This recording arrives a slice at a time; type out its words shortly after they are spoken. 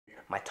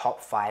my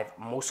top 5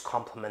 most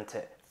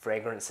complimented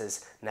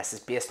fragrances, and this is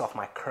based off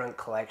my current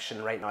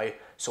collection right now.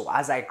 So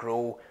as I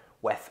grow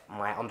with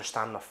my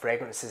understanding of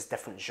fragrances,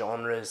 different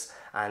genres,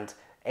 and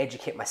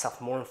educate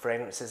myself more on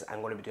fragrances,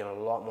 I'm going to be doing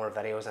a lot more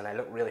videos, and I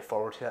look really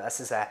forward to it.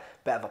 This is a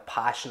bit of a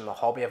passion, a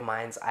hobby of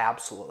mine. I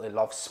absolutely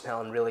love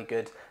smelling really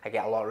good. I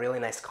get a lot of really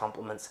nice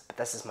compliments, but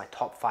this is my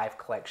top 5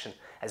 collection.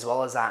 As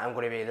well as that, I'm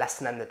going to be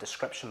listing in the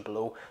description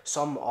below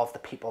some of the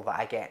people that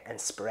I get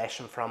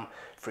inspiration from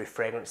through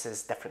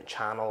fragrances, different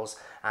channels,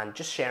 and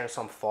just sharing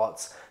some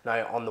thoughts.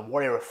 Now on the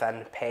Warrior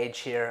Within page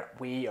here,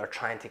 we are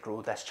trying to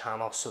grow this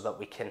channel so that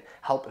we can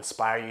help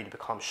inspire you to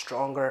become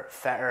stronger,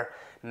 fitter,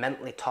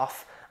 mentally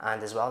tough,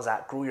 and as well as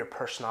that, grow your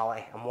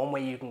personality. And one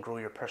way you can grow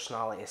your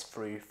personality is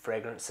through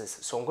fragrances.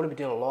 So I'm going to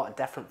be doing a lot of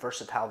different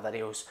versatile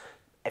videos.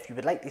 If you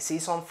would like to see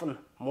something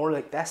more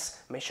like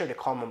this, make sure to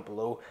comment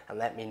below and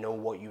let me know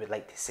what you would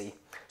like to see.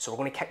 So we're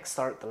going to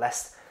kickstart the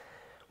list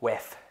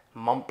with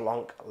Mont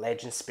Blanc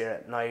Legend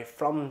Spirit. Now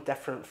from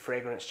different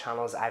fragrance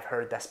channels, I've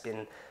heard this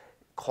being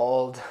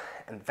called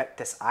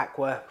Invictus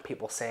Aqua,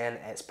 people saying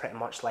it's pretty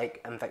much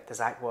like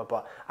Invictus Aqua,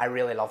 but I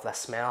really love this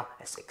smell.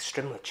 It's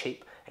extremely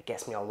cheap. It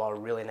gets me a lot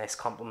of really nice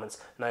compliments.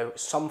 Now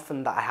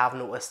something that I have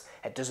noticed,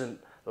 it doesn't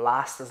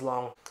last as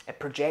long. It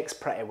projects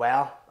pretty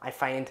well, I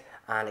find,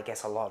 and it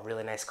gets a lot of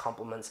really nice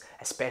compliments,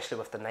 especially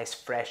with the nice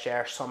fresh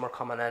air summer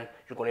coming in.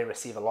 You're going to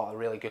receive a lot of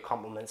really good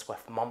compliments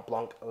with Mont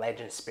Blanc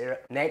Legend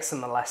Spirit. Next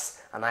on the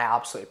list, and I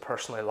absolutely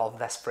personally love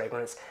this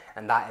fragrance,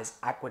 and that is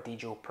Acqua di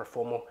Gio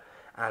Profumo.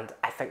 And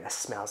I think this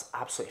smells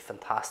absolutely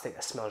fantastic.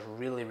 It smells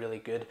really, really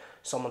good.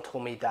 Someone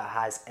told me that it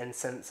has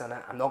incense in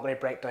it. I'm not going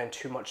to break down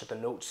too much of the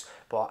notes,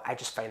 but I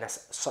just find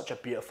this such a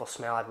beautiful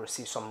smell. I've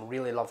received some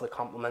really lovely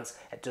compliments.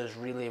 It does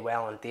really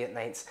well on date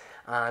nights.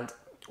 And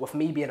with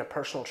me being a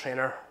personal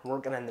trainer,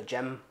 working in the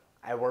gym,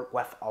 I work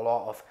with a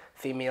lot of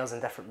females in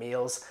different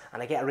males,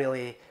 and I get a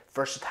really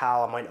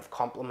versatile amount of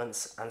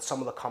compliments, and some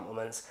of the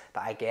compliments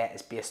that I get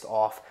is based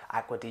off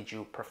Acqua di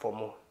Gio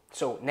Profumo.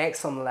 So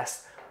next on the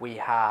list, we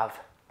have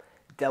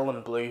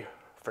Dylan Blue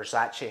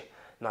Versace.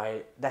 Now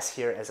this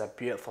here is a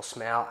beautiful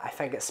smell. I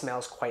think it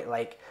smells quite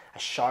like a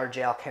shower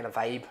gel kind of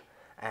vibe.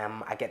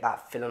 I get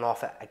that feeling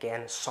off it.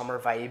 Again, summer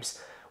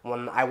vibes.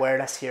 When I wear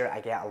this here,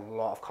 I get a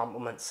lot of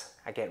compliments.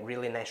 I get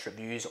really nice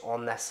reviews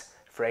on this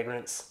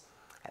fragrance.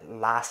 It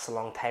lasts a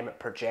long time, it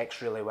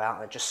projects really well,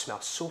 and it just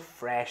smells so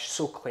fresh,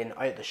 so clean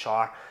out of the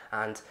shower.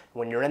 And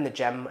when you're in the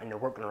gym and you're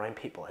working around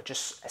people,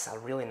 it's a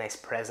really nice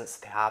presence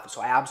to have.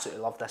 So I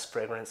absolutely love this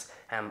fragrance,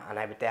 and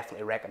I would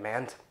definitely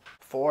recommend.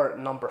 For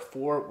number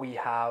 4, we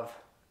have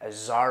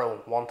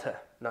Azzaro Want It.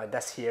 Now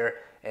this here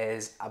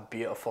is a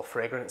beautiful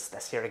fragrance.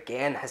 This here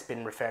again has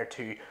been referred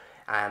to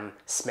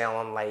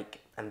smelling like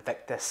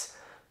Invictus,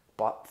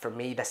 but for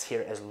me this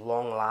here is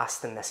long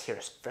lasting. This here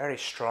is very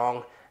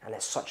strong, and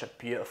it's such a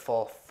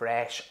beautiful,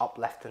 fresh,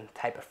 uplifting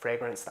type of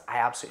fragrance that I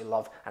absolutely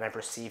love, and I've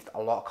received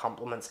a lot of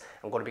compliments.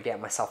 I'm going to be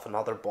getting myself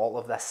another bottle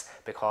of this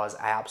because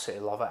I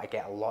absolutely love it. I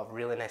get a lot of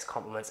really nice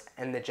compliments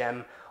in the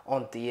gym,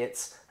 on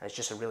dates, and it's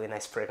just a really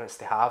nice fragrance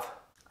to have.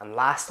 And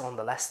last on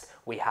the list,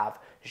 we have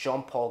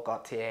Jean Paul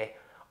Gaultier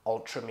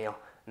Ultra Male.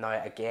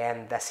 Now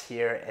again, this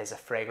here is a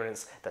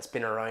fragrance that's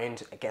been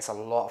around. It gets a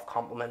lot of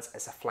compliments.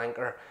 It's a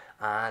flanker,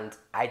 and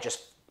I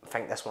just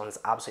think this one's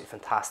absolutely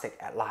fantastic.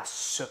 It lasts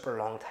super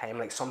long time.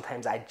 Like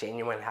sometimes I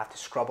genuinely have to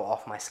scrub it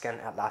off my skin.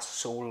 It lasts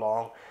so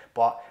long,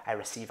 but I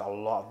receive a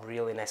lot of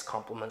really nice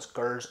compliments.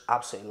 Girls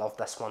absolutely love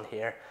this one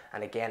here,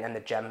 and again in the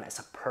gym it's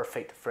a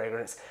perfect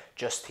fragrance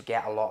just to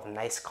get a lot of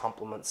nice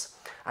compliments.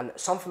 And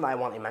something that I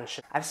want to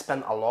mention, I've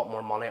spent a lot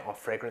more money on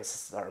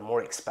fragrances that are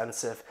more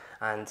expensive,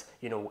 and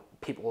you know,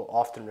 people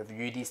often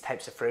review these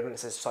types of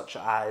fragrances such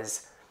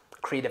as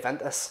Creed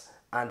Aventus.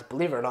 And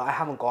believe it or not, I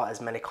haven't got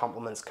as many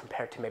compliments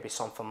compared to maybe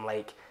something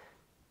like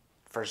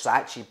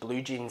Versace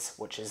Blue Jeans,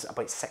 which is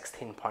about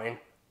 £16,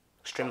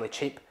 extremely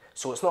cheap.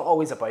 So it's not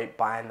always about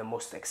buying the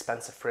most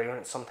expensive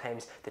fragrance.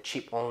 Sometimes the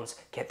cheap ones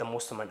get the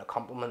most amount of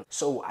compliments.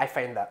 So I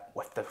find that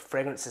with the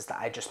fragrances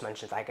that I just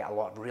mentioned, I get a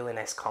lot of really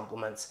nice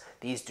compliments.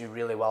 These do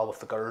really well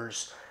with the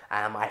girls.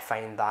 I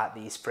find that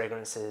these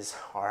fragrances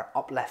are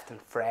uplifting,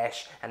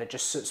 fresh, and it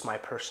just suits my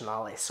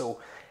personality. So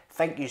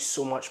thank you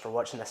so much for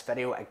watching this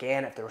video.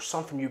 Again, if there was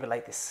something you would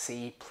like to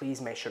see, please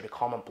make sure to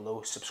comment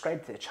below,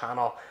 subscribe to the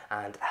channel,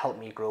 and help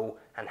me grow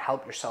and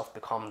help yourself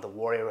become the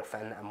warrior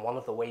within. And one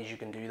of the ways you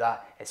can do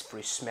that is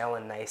through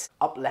smelling nice,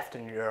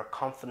 uplifting your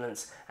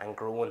confidence and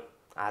growing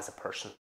as a person.